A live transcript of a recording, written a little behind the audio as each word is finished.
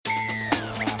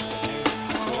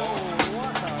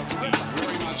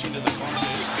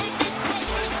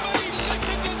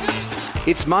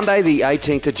It's Monday the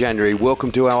 18th of January.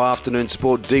 Welcome to our afternoon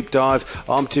sport deep dive.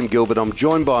 I'm Tim Gilbert. I'm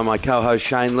joined by my co-host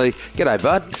Shane Lee. G'day,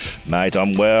 bud. Mate,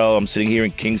 I'm well. I'm sitting here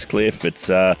in Kingscliff.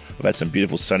 We've had some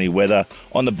beautiful sunny weather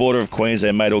on the border of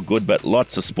Queensland, mate, all good, but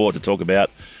lots of sport to talk about.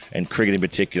 And cricket in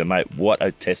particular, mate, what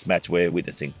a test match we're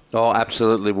witnessing. Oh,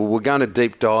 absolutely. Well, we're going to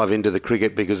deep dive into the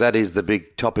cricket because that is the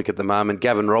big topic at the moment.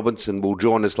 Gavin Robertson will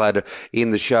join us later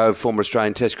in the show, former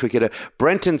Australian Test cricketer.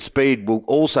 Brenton Speed will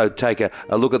also take a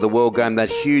look at the World Game, that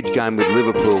huge game with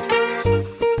Liverpool.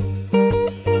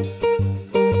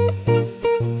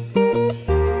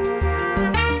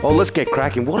 Oh, let's get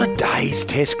cracking. What a day's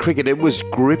Test cricket. It was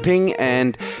gripping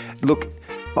and, look,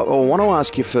 I want to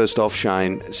ask you first off,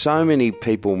 Shane, so many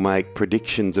people make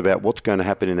predictions about what's going to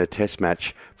happen in a test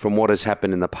match from what has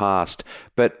happened in the past,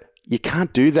 but you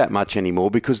can't do that much anymore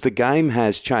because the game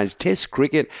has changed. Test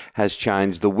cricket has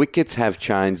changed. The wickets have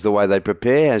changed. The way they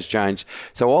prepare has changed.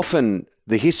 So often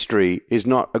the history is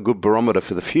not a good barometer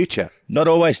for the future. Not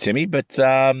always, Timmy, but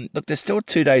look, there's still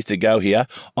 2 days to go here.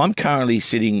 I'm currently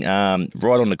sitting right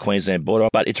on the Queensland border,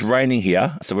 but it's raining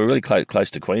here, so we're really close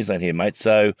to Queensland here, mate.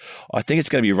 So I think it's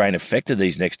going to be rain affected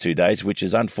these next 2 days, which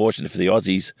is unfortunate for the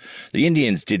Aussies. The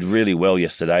Indians did really well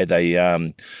yesterday. They,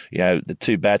 the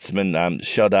two batsmen,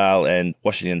 Shodal and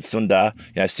Washington Sundar,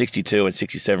 62 and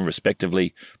 67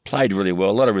 respectively, played really well.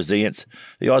 A lot of resilience.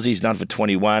 The Aussies done for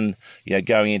 21,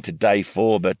 going into day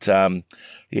 4, but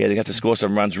they have to score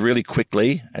some runs really quickly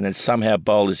and then somehow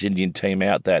bowl this Indian team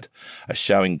out that are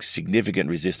showing significant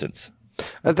resistance.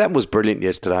 That was brilliant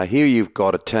yesterday. Here you've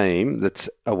got a team that's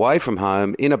away from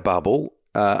home in a bubble.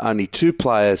 Only 2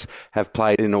 players have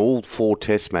played in all 4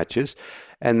 test matches.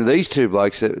 And these 2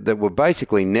 blokes that were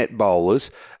basically net bowlers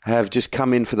have just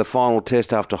come in for the final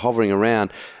test after hovering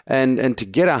around. And to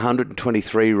get a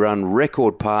 123-run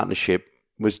record partnership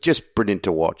was just brilliant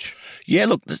to watch. Yeah,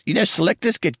 look,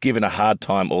 selectors get given a hard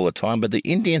time all the time, but the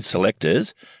Indian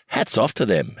selectors, hats off to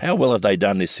them. How well have they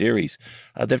done this series?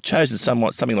 They've chosen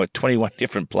something like 21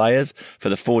 different players for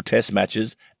the 4 test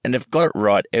matches, and they've got it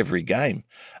right every game.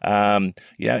 And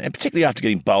particularly after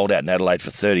getting bowled out in Adelaide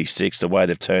for 36, the way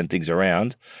they've turned things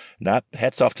around.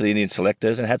 Hats off to the Indian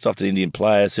selectors and hats off to the Indian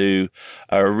players who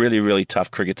are a really, really tough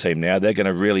cricket team now. They're going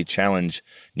to really challenge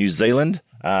New Zealand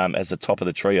as the top of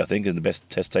the tree, I think, and the best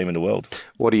test team in the world.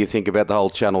 What do you think about the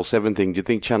whole Channel 7 thing? Do you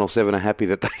think Channel 7 are happy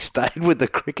that they stayed with the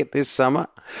cricket this summer?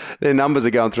 Their numbers are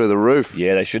going through the roof.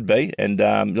 Yeah, they should be. And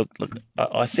look,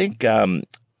 I think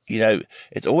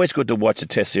it's always good to watch a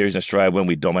test series in Australia when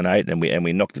we dominate and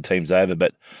we knock the teams over,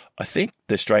 but I think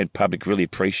the Australian public really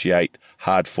appreciate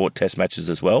hard-fought test matches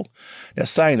as well. Now,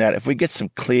 saying that, if we get some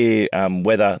clear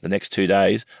weather the next 2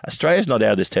 days, Australia's not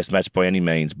out of this test match by any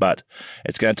means, but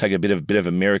it's going to take a bit of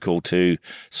a miracle to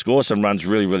score some runs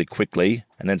really, really quickly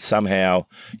and then somehow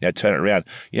turn it around.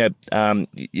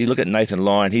 You look at Nathan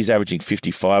Lyon, he's averaging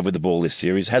 55 with the ball this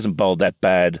series, hasn't bowled that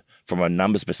bad from a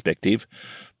numbers perspective,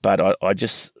 but I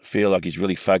just feel like he's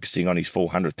really focusing on his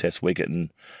 400th test wicket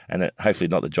and that hopefully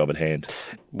not the job at hand.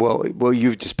 Well,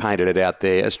 you've just painted it out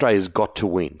there. Australia's got to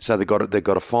win. So they've got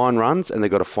to find runs and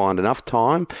they've got to find enough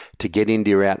time to get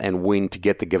India out and win to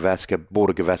get the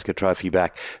Border Gavaskar trophy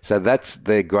back. So that's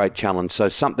their great challenge. So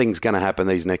something's going to happen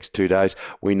these next 2 days.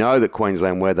 We know that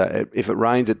Queensland weather, if it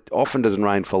rains, it often doesn't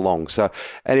rain for long. So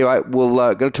anyway, we'll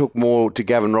going to talk more to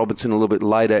Gavin Robertson a little bit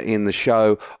later in the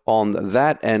show on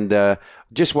that. And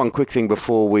just one quick thing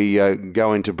before we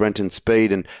go into Brenton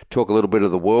Speed and talk a little bit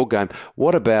of the World Game.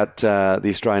 What about the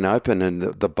Australian Open and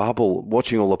the bubble,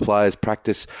 watching all the players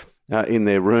practice in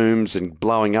their rooms and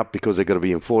blowing up because they've got to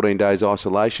be in 14 days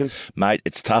isolation? Mate,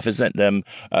 it's tough, isn't it?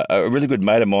 A really good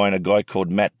mate of mine, a guy called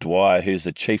Matt Dwyer, who's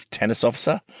the chief tennis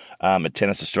officer at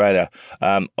Tennis Australia.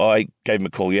 I gave him a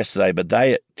call yesterday, but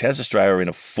Tennis Australia are in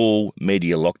a full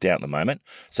media lockdown at the moment,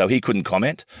 so he couldn't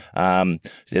comment.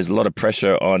 There's a lot of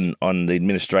pressure on the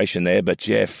administration there, but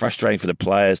yeah, frustrating for the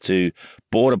players to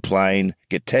board a plane,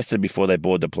 get tested before they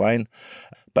board the plane.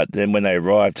 But then when they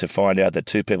arrive to find out that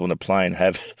 2 people on the plane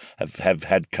have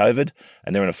had COVID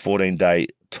and they're in a 14-day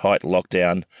tight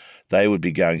lockdown, they would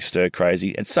be going stir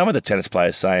crazy. And some of the tennis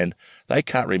players saying they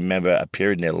can't remember a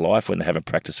period in their life when they haven't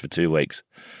practiced for 2 weeks.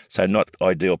 So not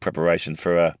ideal preparation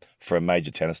for a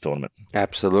major tennis tournament.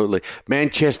 Absolutely.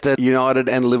 Manchester United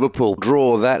and Liverpool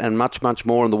draw that and much, much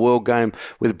more in the World Game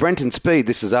with Brenton Speed.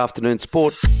 This is Afternoon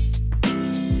Sport.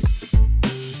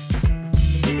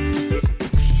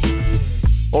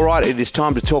 All right, it is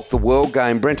time to talk the World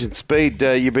Game. Brenton Speed,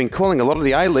 you've been calling a lot of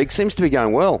the A-League. Seems to be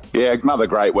going well. Yeah, another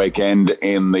great weekend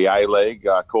in the A-League.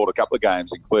 I called a couple of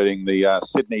games, including the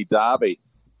Sydney Derby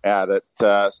out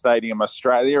at Stadium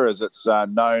Australia, as it's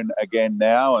known again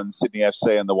now, and Sydney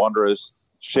FC and the Wanderers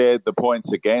shared the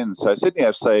points again. So Sydney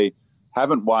FC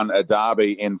haven't won a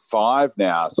derby in 5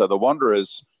 now. So the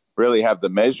Wanderers really have the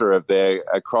measure of their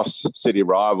cross-city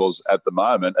rivals at the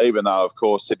moment, even though, of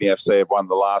course, Sydney FC have won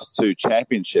the last 2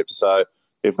 championships. So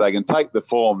if they can take the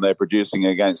form they're producing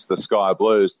against the Sky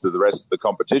Blues to the rest of the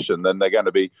competition, then they're going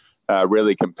to be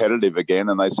really competitive again.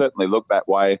 And they certainly look that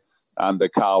way under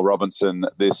Carl Robinson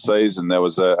this season. There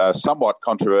was a somewhat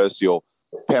controversial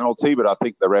penalty, but I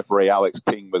think the referee, Alex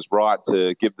King, was right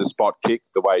to give the spot kick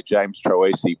the way James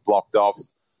Troisi blocked off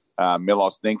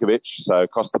Milos Ninkovic. So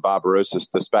Costa Barbarouses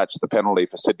dispatched the penalty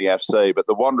for Sydney FC. But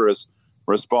the Wanderers'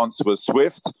 response was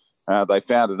swift. They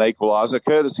found an equaliser,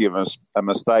 courtesy of a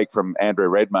mistake from Andrew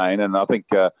Redmayne, and I think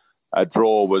a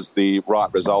draw was the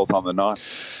right result on the night.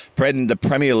 Brendan, the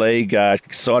Premier League,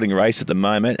 exciting race at the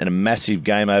moment and a massive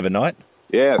game overnight.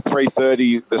 Yeah,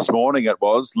 3:30 this morning it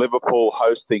was. Liverpool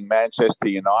hosting Manchester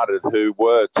United, who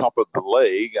were top of the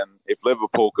league. And if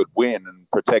Liverpool could win and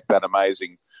protect that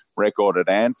amazing record at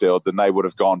Anfield, then they would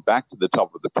have gone back to the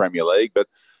top of the Premier League. But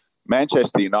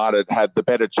Manchester United had the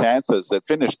better chances. It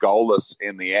finished goalless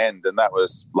in the end, and that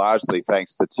was largely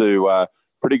thanks to 2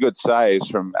 pretty good saves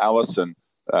from Alisson,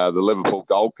 the Liverpool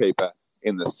goalkeeper,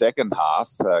 in the second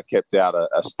half, kept out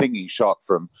a stinging shot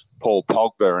from Paul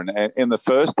Pogba. And in the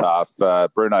first half,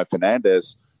 Bruno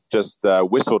Fernandes just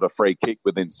whistled a free kick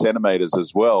within centimetres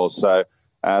as well. So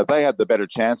they had the better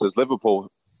chances.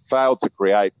 Liverpool failed to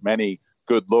create many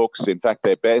good looks. In fact,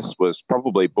 their best was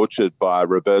probably butchered by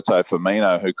Roberto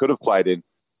Firmino, who could have played in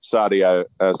Sadio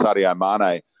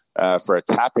Mane for a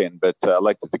tap-in, but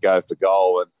elected to go for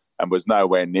goal and was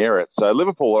nowhere near it. So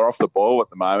Liverpool are off the ball at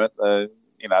the moment.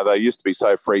 They used to be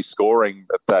so free scoring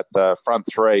that front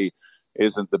three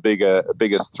isn't the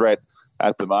biggest threat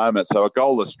at the moment. So a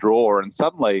goalless draw, and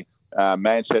suddenly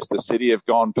Manchester City have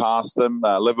gone past them.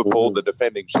 Liverpool, the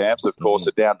defending champs, of course,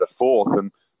 are down to 4th,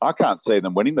 and I can't see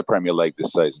them winning the Premier League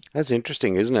this season. That's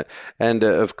interesting, isn't it? And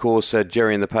of course,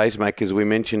 Jerry and the Pacemakers, we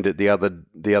mentioned it the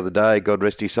other day. God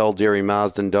rest his soul, Jerry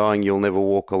Marsden dying. You'll never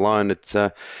walk alone. It's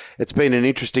been an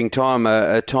interesting time,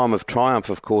 a time of triumph,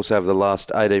 of course, over the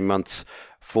last 18 months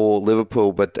for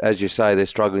Liverpool, but as you say, they're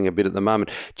struggling a bit at the moment.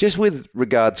 Just with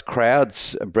regards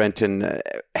crowds, Brenton,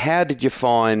 how did you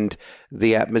find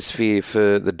the atmosphere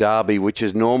for the derby, which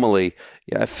is normally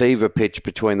a fever pitch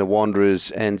between the Wanderers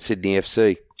and Sydney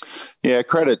FC? Yeah,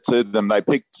 credit to them. They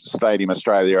picked Stadium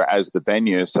Australia as the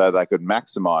venue so they could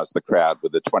maximise the crowd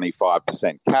with a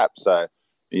 25% cap. So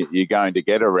you're going to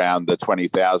get around the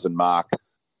 20,000 mark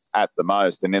at the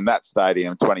most. And in that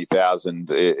stadium,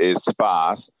 20,000 is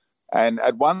sparse. And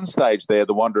at one stage there,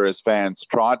 the Wanderers fans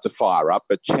tried to fire up,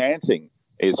 but chanting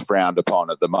is frowned upon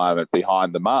at the moment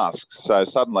behind the masks. So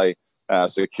suddenly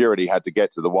security had to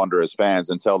get to the Wanderers fans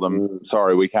and tell them,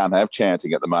 sorry, we can't have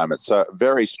chanting at the moment. So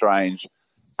very strange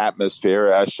atmosphere.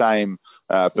 A shame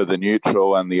for the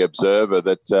neutral and the observer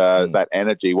that that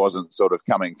energy wasn't sort of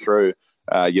coming through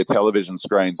your television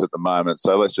screens at the moment.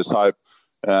 So let's just hope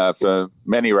for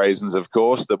many reasons, of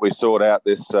course, that we sort out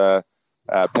this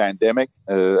pandemic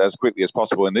as quickly as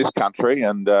possible in this country,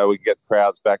 and we can get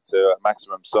crowds back to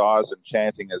maximum size and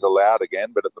chanting is allowed again.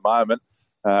 But at the moment,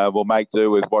 we'll make do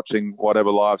with watching whatever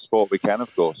live sport we can,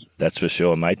 of course. That's for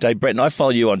sure, mate. Hey, Brenton, I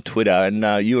follow you on Twitter,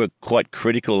 and you were quite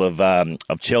critical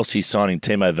of Chelsea signing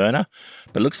Timo Werner,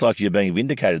 but it looks like you're being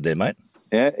vindicated there, mate.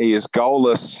 Yeah, he is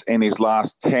goalless in his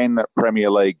last 10 Premier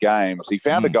League games. He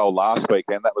found a goal last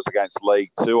weekend. That was against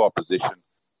League Two opposition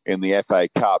in the FA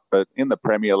Cup, but in the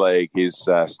Premier League, he's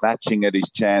snatching at his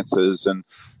chances. And,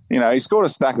 he scored a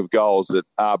stack of goals at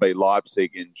RB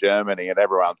Leipzig in Germany, and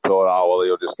everyone thought,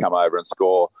 he'll just come over and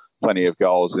score plenty of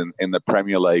goals in the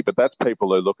Premier League. But that's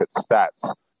people who look at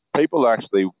stats. People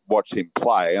actually watch him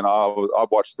play, and I've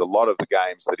watched a lot of the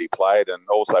games that he played, and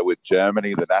also with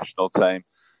Germany, the national team,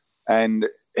 and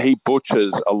he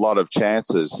butchers a lot of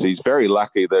chances. He's very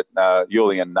lucky that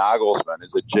Julian Nagelsmann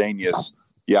is a genius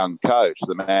young coach,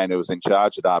 the man who was in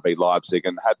charge at RB Leipzig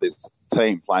and had this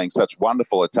team playing such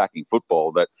wonderful attacking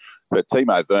football that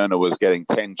Timo Werner was getting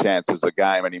 10 chances a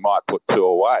game and he might put 2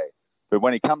 away. But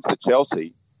when he comes to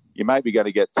Chelsea, you may be going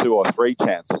to get 2 or 3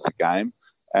 chances a game.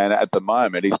 And at the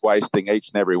moment, he's wasting each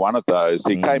and every one of those.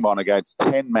 He came on against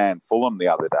 10-man Fulham the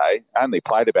other day, only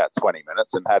played about 20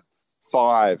 minutes and had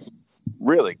 5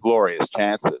 really glorious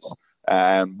chances.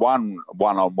 And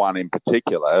one-on-one in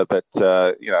particular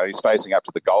that, he's facing up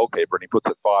to the goalkeeper and he puts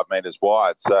it 5 metres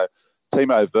wide. So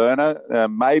Timo Werner,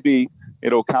 maybe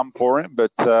it'll come for him,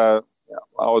 but I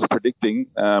was predicting,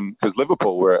 because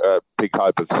Liverpool were a big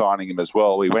hope of signing him as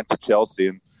well. He went to Chelsea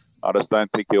and I just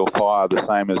don't think he'll fire the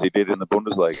same as he did in the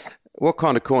Bundesliga. What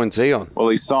kind of coin's he on? Well,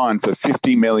 he signed for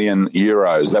 50 million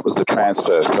euros. That was the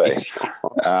transfer fee.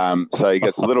 So he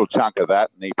gets a little chunk of that,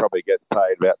 and he probably gets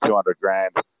paid about 200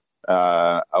 grand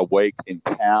a week in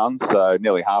pounds, so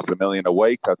nearly $500,000 a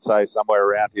week, I'd say, somewhere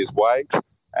around his wage.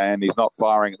 And he's not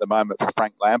firing at the moment for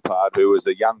Frank Lampard, who is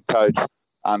a young coach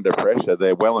under pressure.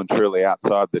 They're well and truly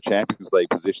outside the Champions League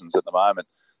positions at the moment.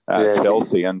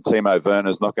 Chelsea, and Timo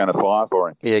Werner's not going to fire for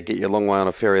him. Yeah, get you a long way on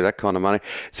a ferry, that kind of money.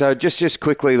 So just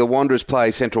quickly, the Wanderers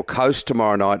play Central Coast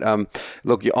tomorrow night.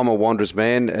 Look, I'm a Wanderers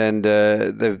man, and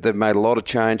they've made a lot of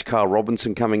change. Carl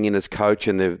Robinson coming in as coach,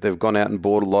 and they've gone out and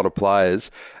bought a lot of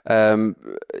players. Can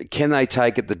they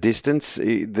take it the distance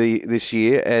this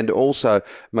year? And also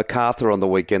MacArthur on the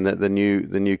weekend, the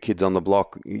new kids on the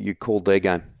block. You called their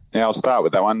game. Now, I'll start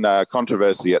with that one.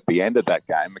 Controversy at the end of that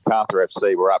game. MacArthur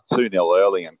FC were up 2-0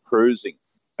 early and cruising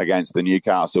against the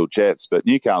Newcastle Jets, but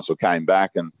Newcastle came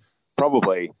back and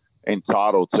probably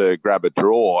entitled to grab a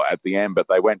draw at the end, but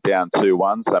they went down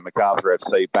 2-1, so MacArthur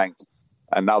FC banked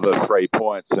another 3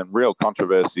 points, and real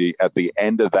controversy at the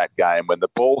end of that game when the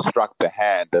ball struck the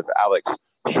hand of Alex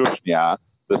Shushnyar,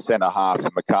 the centre-half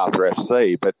of MacArthur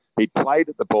FC, but he played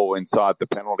at the ball inside the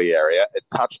penalty area. It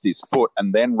touched his foot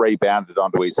and then rebounded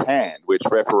onto his hand, which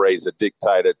referees are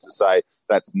dictated to say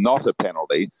that's not a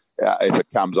penalty if it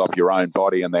comes off your own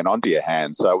body and then onto your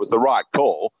hand. So it was the right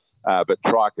call, but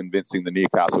try convincing the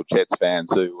Newcastle Jets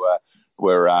fans who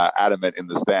were adamant in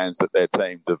the stands that their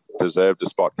team deserved a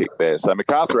spot kick there. So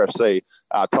MacArthur FC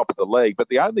are top of the league, but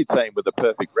the only team with a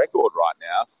perfect record right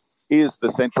now is the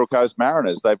Central Coast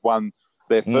Mariners. They've won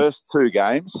their first 2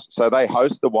 games, so they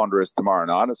host the Wanderers tomorrow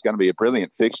night. It's going to be a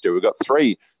brilliant fixture. We've got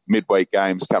 3 midweek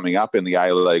games coming up in the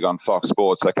A-League on Fox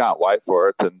Sports. I can't wait for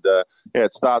it. And,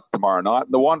 it starts tomorrow night.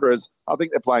 And the Wanderers, I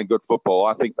think they're playing good football.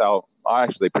 I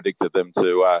actually predicted them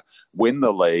to win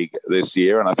the league this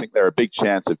year, and I think they're a big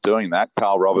chance of doing that.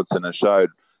 Carl Robinson has showed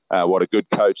what a good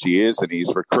coach he is, and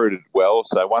he's recruited well.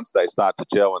 So once they start to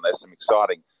gel, and there's some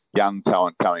exciting young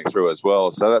talent coming through as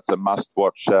well. So that's a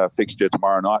must-watch fixture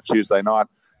tomorrow night, Tuesday night,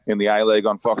 in the A-League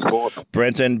on Fox Sports.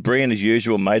 Brenton, brilliant as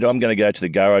usual, mate. I'm going to go to the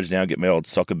garage now and get my old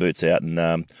soccer boots out, and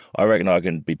I reckon I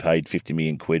can be paid 50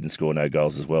 million quid and score no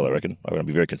goals as well, I reckon. I'm going to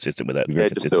be very consistent with that.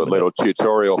 Just do a little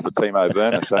tutorial for Timo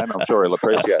Werner, Shane. I'm sure he'll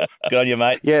appreciate it. Good on you,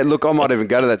 mate. Yeah, look, I might even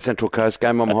go to that Central Coast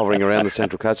game. I'm hovering around the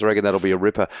Central Coast. I reckon that'll be a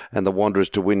ripper, and the Wanderers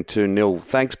to win 2-0.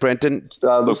 Thanks, Brenton.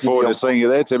 Look forward to seeing you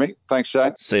there, Timmy. Thanks,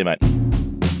 Shane. See you, mate.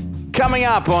 Coming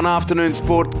up on Afternoon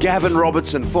Sport, Gavin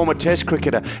Robertson, former Test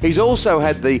cricketer. He's also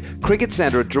had the Cricket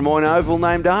Centre at Drummoyne Oval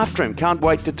named after him. Can't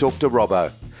wait to talk to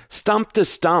Robbo. Stump to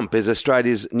Stump is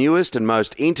Australia's newest and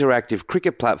most interactive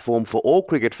cricket platform for all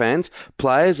cricket fans,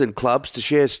 players and clubs to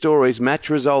share stories,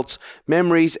 match results,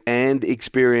 memories and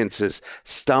experiences.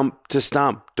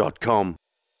 StumpToStump.com.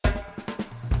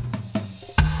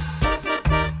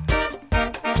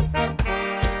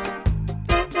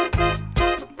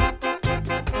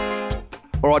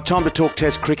 All right, time to talk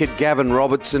Test cricket. Gavin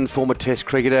Robertson, former Test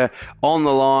cricketer, on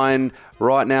the line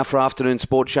right now for Afternoon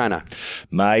Sport. Shana.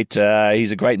 Mate,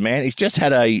 he's a great man. He's just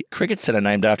had a cricket centre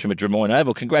named after him at Drummoyne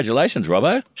Oval. Congratulations,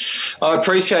 Robbo. I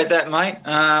appreciate that, mate.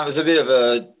 It was a bit of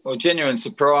a genuine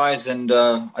surprise, and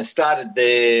I started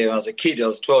there when I was a kid. I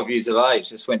was 12 years of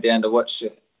age. Just went down to watch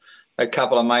a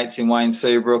couple of mates in Wayne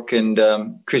Seabrook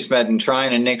and Chris Madden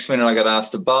train, and next minute I got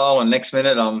asked to bowl, and next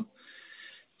minute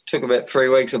took about 3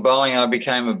 weeks of bowling and I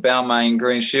became a Balmain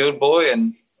Green Shield boy,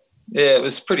 and yeah, it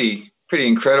was pretty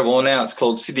incredible. Now it's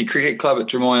called Sydney Cricket Club at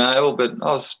Drummoyne Oval, but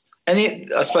I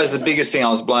suppose the biggest thing I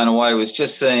was blown away was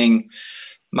just seeing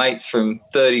mates from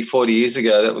 30, 40 years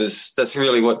ago. That's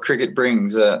really what cricket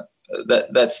brings.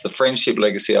 That's the friendship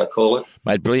legacy, I call it.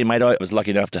 Mate, brilliant, mate. I was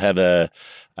lucky enough to have a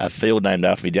field named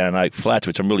after me down in Oak Flats,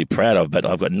 which I'm really proud of, but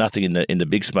I've got nothing in the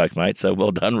big smoke, mate, so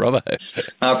well done, Robbo.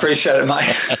 I appreciate it,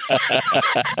 mate.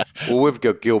 Well, we've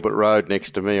got Gilbert Road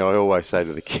next to me. I always say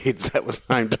to the kids that was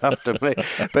named after me.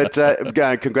 But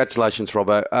congratulations,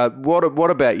 Robbo. What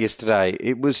about yesterday?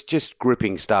 It was just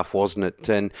gripping stuff, wasn't it?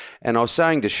 And I was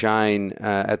saying to Shane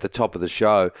at the top of the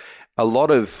show, a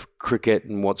lot of cricket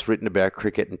and what's written about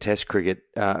cricket and Test cricket,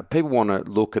 people want to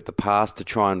look at the past to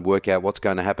try and work out what's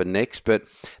going to happen next. But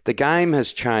the game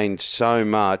has changed so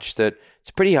much that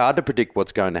it's pretty hard to predict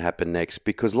what's going to happen next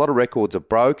because a lot of records are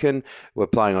broken. We're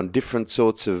playing on different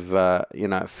sorts of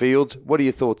fields. What are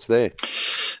your thoughts there?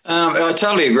 I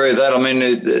totally agree with that. I mean,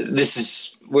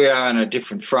 we are in a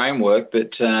different framework,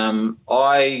 but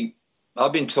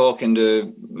I've been talking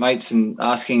to mates and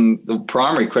asking the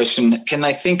primary question, can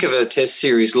they think of a Test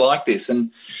series like this?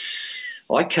 And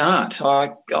I can't.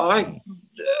 I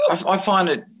find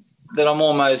it that I'm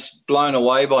almost blown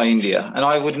away by India, and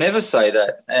I would never say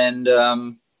that. And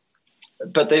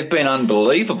but they've been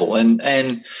unbelievable,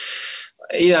 and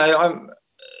you know,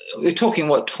 we're talking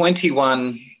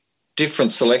 21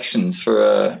 different selections for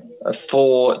a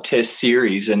 4-test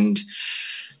series, and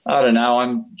I don't know,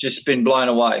 I'm just been blown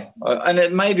away.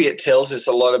 And maybe it tells us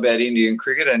a lot about Indian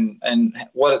cricket and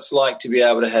what it's like to be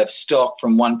able to have stock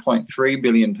from 1.3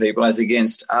 billion people as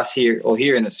against us here, or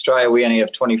here in Australia, we only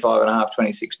have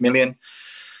 26 million.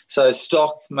 So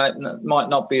stock might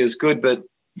not be as good, but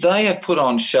they have put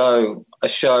on a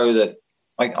show that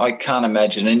I can't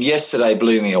imagine. And yesterday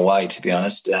blew me away, to be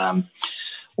honest.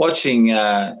 Watching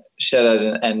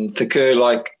Shadad and Thakur,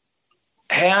 like,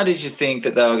 how did you think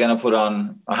that they were going to put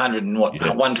on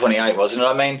 128, wasn't it?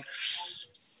 I mean,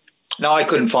 no, I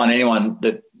couldn't find anyone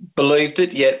that believed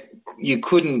it, yet you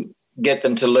couldn't get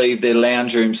them to leave their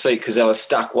lounge room seat because they were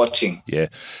stuck watching. Yeah.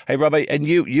 Hey, Robbie, and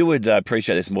you would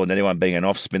appreciate this more than anyone, being an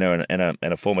off-spinner and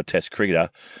a former Test cricketer.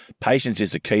 Patience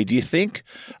is the key. Do you think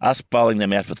us bowling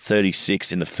them out for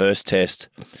 36 in the first Test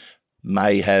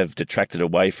may have detracted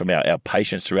away from our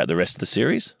patience throughout the rest of the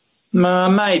series?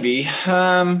 Maybe.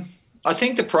 I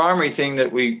think the primary thing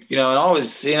that we, and I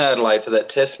was in Adelaide for that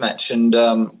Test match, and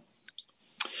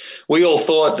we all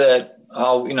thought that,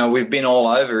 we've been all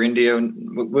over India and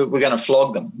we're going to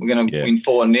flog them. We're going to win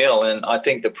 4-0. And I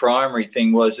think the primary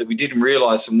thing was that we didn't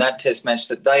realise from that Test match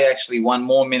that they actually won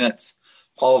more minutes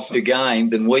of the game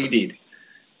than we did.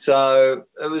 So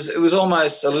it was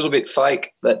almost a little bit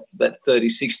fake, that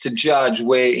 36, to judge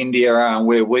where India are and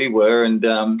where we were. And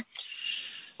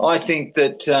I think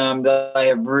that they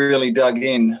have really dug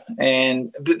in,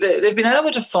 and they've been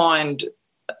able to find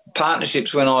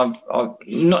partnerships when I've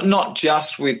not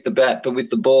just with the bat but with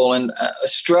the ball. And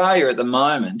Australia at the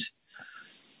moment,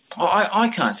 I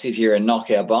can't sit here and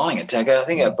knock our bowling attack. I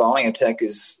think our bowling attack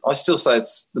I still say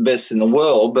it's the best in the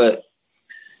world, but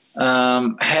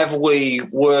have we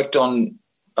worked on,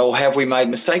 or have we made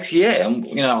mistakes? Yeah. And,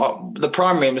 the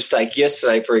primary mistake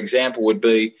yesterday, for example, would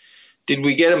be, did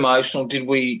we get emotional? Did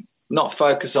we not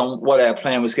focus on what our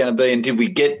plan was going to be? And did we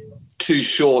get too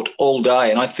short all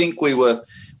day? And I think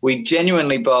we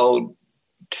genuinely bowled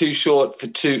too short for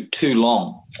too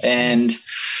long. And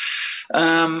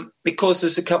because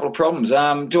there's a couple of problems.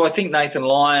 Do I think Nathan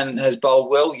Lyon has bowled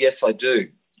well? Yes, I do.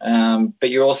 But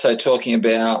you're also talking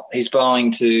about he's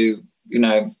bowling to,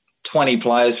 20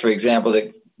 players, for example,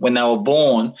 that when they were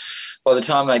born, by the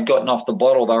time they'd gotten off the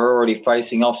bottle, they were already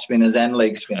facing off spinners and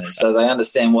leg spinners. So they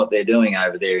understand what they're doing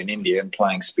over there in India and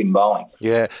playing spin bowling.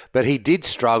 Yeah, but he did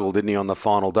struggle, didn't he, on the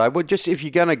final day? Well, just if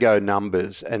you're going to go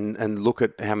numbers and look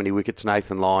at how many wickets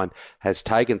Nathan Lyon has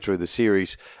taken through the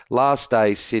series, last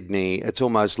day, Sydney, it's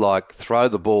almost like throw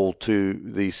the ball to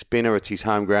the spinner. It's his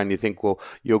home ground. You think, well,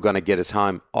 you're going to get us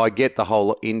home. I get the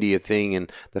whole India thing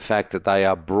and the fact that they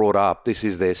are brought up. This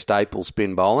is their staple,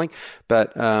 spin bowling.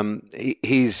 But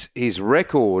his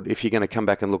record, if you're going to come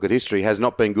back and look at history, has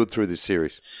not been good through this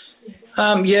series.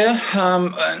 And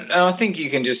I think you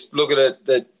can just look at it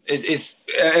that it's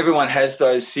everyone has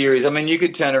those series. I mean, you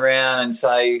could turn around and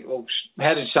say, well,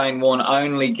 how did Shane Warne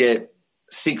only get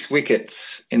 6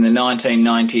 wickets in the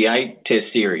 1998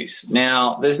 Test series?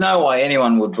 Now, there's no way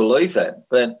anyone would believe that,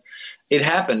 but it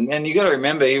happened. And you got to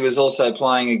remember, he was also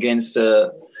playing against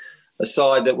a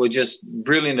side that were just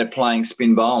brilliant at playing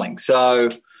spin bowling. So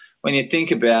when you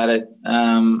think about it,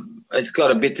 it's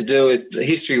got a bit to do with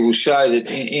history will show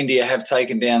that India have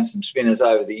taken down some spinners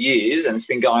over the years, and it's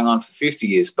been going on for 50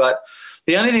 years. But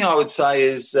the only thing I would say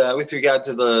is with regard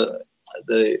to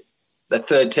the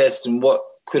third Test and what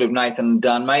could have Nathan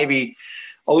done, maybe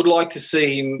I would like to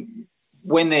see him,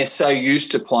 when they're so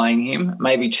used to playing him,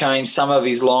 maybe change some of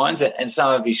his lines and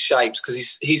some of his shapes,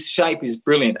 because his shape is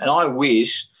brilliant. And I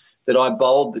wish that I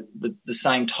bowled the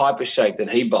same type of shape that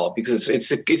he bowled, because it's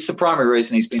the primary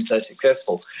reason he's been so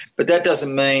successful. But that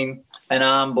doesn't mean an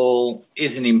arm ball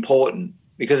isn't important,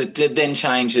 because it then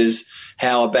changes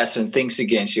how a batsman thinks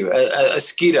against you. A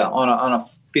skidder on a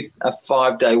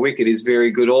 5-day wicket is very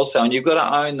good also, and you've got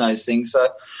to own those things. So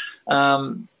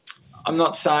I'm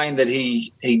not saying that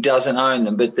he doesn't own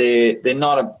them, but they're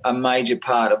not a major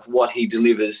part of what he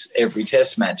delivers every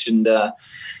Test match. And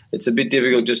it's a bit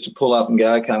difficult just to pull up and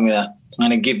go, okay, I'm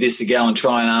going to give this a go and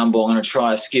try an arm ball. I'm going to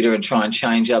try a skidder and try and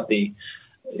change up the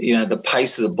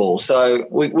pace of the ball. So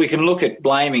we can look at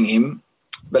blaming him,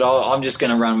 but I'm just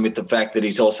going to run with the fact that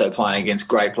he's also playing against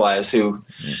great players who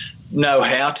 – Yeah. know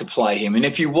how to play him. And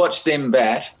if you watch them bat against spin, they are unbelievable. And I think that, if you look at the history will show that India have taken down some spinners over the years, and it's been going on for 50 years. But the only thing I would say is with regard to the third Test and what could have Nathan done, maybe I would like to see him, when they're so used to playing him, maybe change some of his lines and some of his shapes, because it's the primary reason he's been so successful. But that doesn't mean an arm ball isn't important, because it then changes how a batsman thinks against you. A skidder on a 5-day wicket is very good also, and you've got to own those things. So I'm not saying that he doesn't own them, but they're not a major part of what he delivers every Test match. And it's a bit difficult just to pull up and go, okay, I'm going to give this a go and try an arm ball. I'm going to try a skidder and try and change up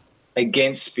the pace of the ball. So we can look at blaming him, but I'm just going to run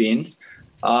with the fact that he's also playing against great players who know how to play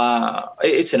him.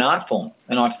 it's an art form,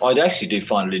 and I actually do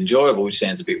find it enjoyable, which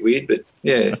sounds a bit weird, but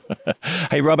yeah.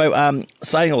 Hey, Robbo,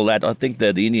 saying all that, I think the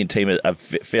Indian team are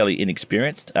fairly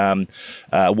inexperienced.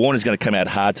 Warner's going to come out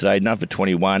hard today, none for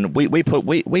 21.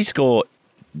 We score,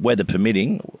 weather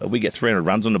permitting, we get 300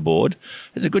 runs on the board.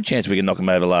 There's a good chance we can knock them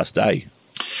over last day.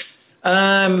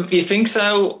 You think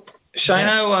so,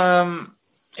 Shano? Yeah.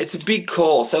 It's a big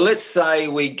call. So let's say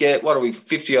we get,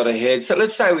 50 odd ahead. So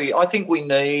let's say I think we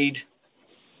need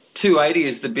 280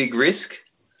 is the big risk.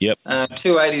 Yep.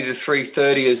 280 to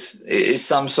 330 is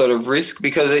some sort of risk,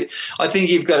 because I think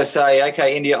you've got to say,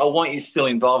 okay, India, I want you still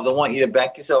involved. I want you to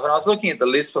back yourself. And I was looking at the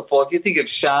list before. If you think of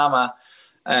Sharma,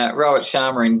 Rohit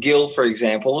Sharma and Gill, for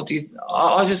example,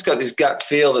 I just got this gut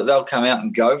feel that they'll come out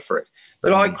and go for it.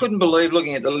 But I couldn't believe,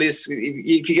 looking at the list,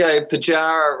 if you go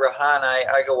Pujara, Rahane,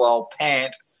 Agarwal,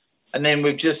 Pant, and then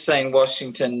we've just seen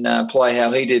Washington play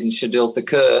how he did in Shardul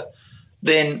Thakur,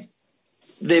 then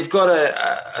they've got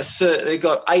they've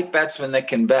got 8 batsmen that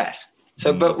can bat.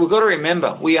 So, but we've got to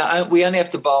remember, we only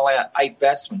have to bowl out 8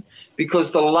 batsmen,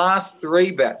 because the last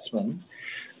 3 batsmen,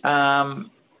 I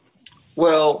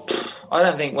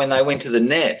don't think when they went to the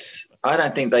nets, I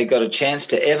don't think they got a chance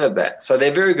to ever bat. So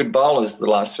they're very good bowlers, the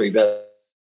last 3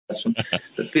 batsmen,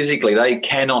 but physically they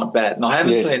cannot bat. And I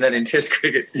haven't seen that in Test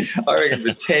cricket, I reckon,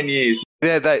 for 10 years.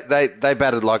 Yeah, they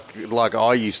batted like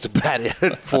I used to bat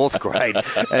at 4th grade,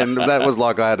 and that was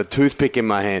like I had a toothpick in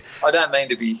my hand. I don't mean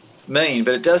to be mean,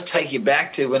 but it does take you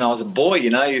back to when I was a boy. You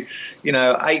know,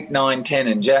 8, 9, 10,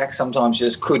 and Jack sometimes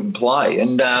just couldn't play,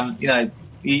 and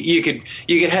you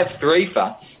could have 3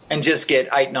 for and just get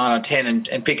 8, 9, or 10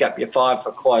 and pick up your 5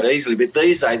 for quite easily. But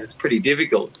these days it's pretty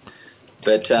difficult.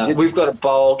 But we've got to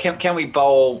bowl. Can we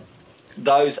bowl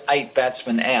those 8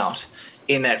 batsmen out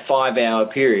in that 5-hour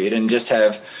period and just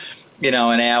have, an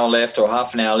hour left or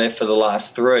half an hour left for the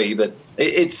last 3? But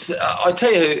it's I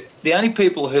tell you, the only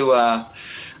people who are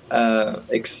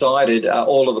excited are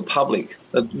all of the public.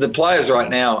 The players right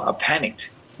now are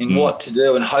panicked in what to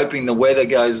do and hoping the weather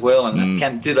goes well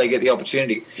and do they get the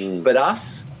opportunity. But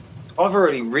us, I've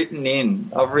already written 2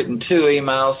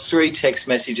 emails, 3 text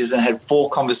messages, and had 4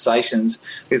 conversations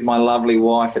with my lovely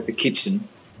wife at the kitchen.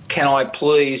 Can I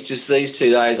please, just these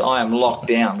 2 days, I am locked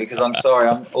down, because I'm sorry,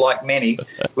 I'm like many,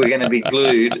 we're going to be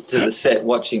glued to the set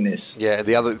watching this. Yeah,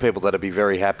 the other people that would be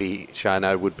very happy,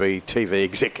 Shano, would be TV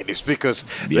executives, because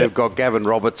they've got Gavin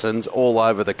Robertsons all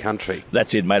over the country.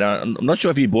 That's it, mate. I'm not sure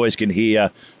if you boys can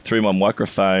hear through my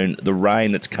microphone the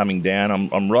rain that's coming down.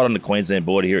 I'm right on the Queensland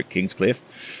border here at Kingscliff.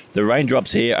 The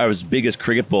raindrops here are as big as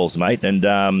cricket balls, mate,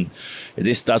 and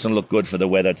this doesn't look good for the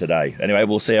weather today. Anyway,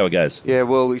 we'll see how it goes. Yeah,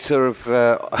 well, we sort of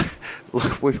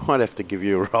we might have to give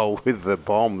you a role with the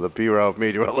BOM, the Bureau of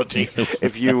Meteorology,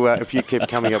 if you keep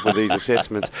coming up with these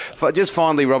assessments. Just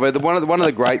finally, Robert, one of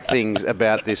the great things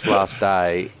about this last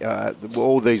day,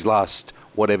 all these last,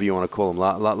 whatever you want to call them,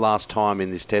 last time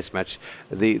in this Test match,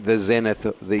 the zenith,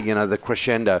 the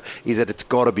crescendo is that it's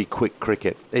got to be quick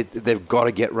cricket. They've got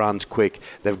to get runs quick.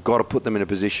 They've got to put them in a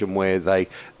position where they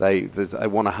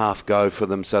want a half go for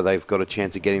them, so they've got a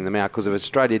chance of getting them out. Because if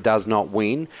Australia does not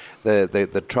win,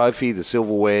 the trophy, the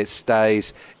silverware,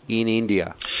 stays in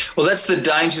India. Well, that's the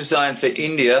danger zone for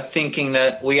India, thinking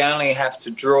that we only have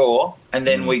to draw and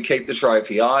then we keep the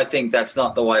trophy. I think that's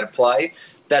not the way to play.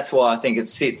 That's why I think it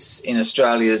sits in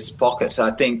Australia's pocket.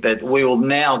 I think that we will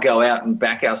now go out and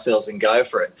back ourselves and go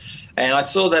for it. And I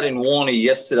saw that in Warner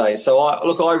yesterday. So,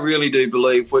 I really do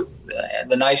believe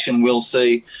the nation will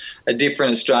see a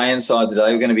different Australian side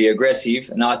today. We're going to be aggressive,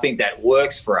 and I think that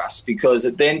works for us, because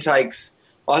it then takes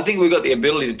 – I think we've got the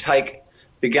ability to take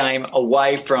the game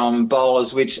away from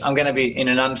bowlers, which I'm going to be in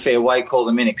an unfair way call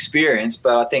them inexperienced,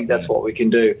 but I think that's what we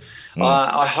can do.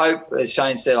 I hope, as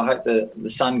Shane said, I hope the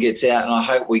sun gets out, and I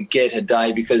hope we get a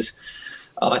day, because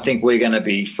I think we're going to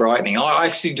be frightening. I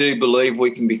actually do believe we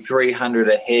can be 300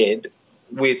 ahead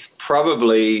with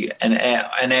probably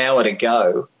an hour to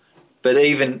go, but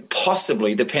even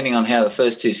possibly, depending on how the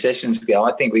first 2 sessions go,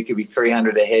 I think we could be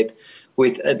 300 ahead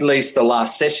with at least the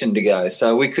last session to go.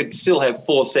 So we could still have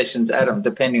 4 sessions at them,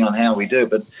 depending on how we do.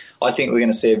 But I think we're going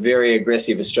to see a very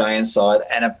aggressive Australian side,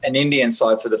 and an Indian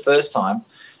side for the first time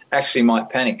actually might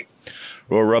panic.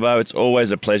 Well, Robbo, it's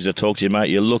always a pleasure to talk to you, mate.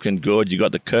 You're looking good. You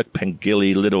got the Kirk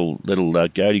Pengilly little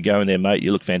goatee going there, mate.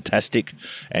 You look fantastic,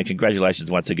 and congratulations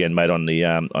once again, mate, on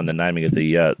the naming of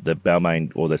the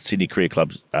Balmain, or the Sydney Cricket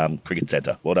Club's cricket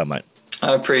centre. Well done, mate.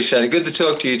 I appreciate it. Good to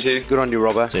talk to you too. Good on you,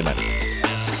 Robbo. See you, mate.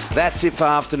 That's it for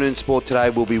Afternoon Sport today.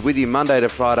 We'll be with you Monday to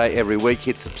Friday every week.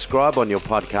 Hit subscribe on your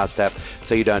podcast app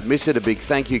so you don't miss it. A big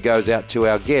thank you goes out to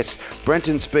our guests,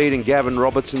 Brenton Speed and Gavin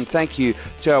Robertson. Thank you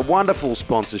to our wonderful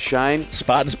sponsor, Shane.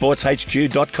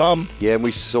 SpartanSportsHQ.com. Yeah, and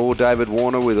we saw David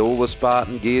Warner with all the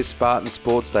Spartan gear, Spartan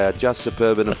Sports. They are just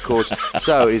superb. And, of course,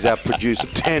 so is our producer,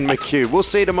 Dan McHugh. We'll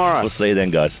see you tomorrow. We'll see you then,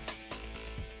 guys.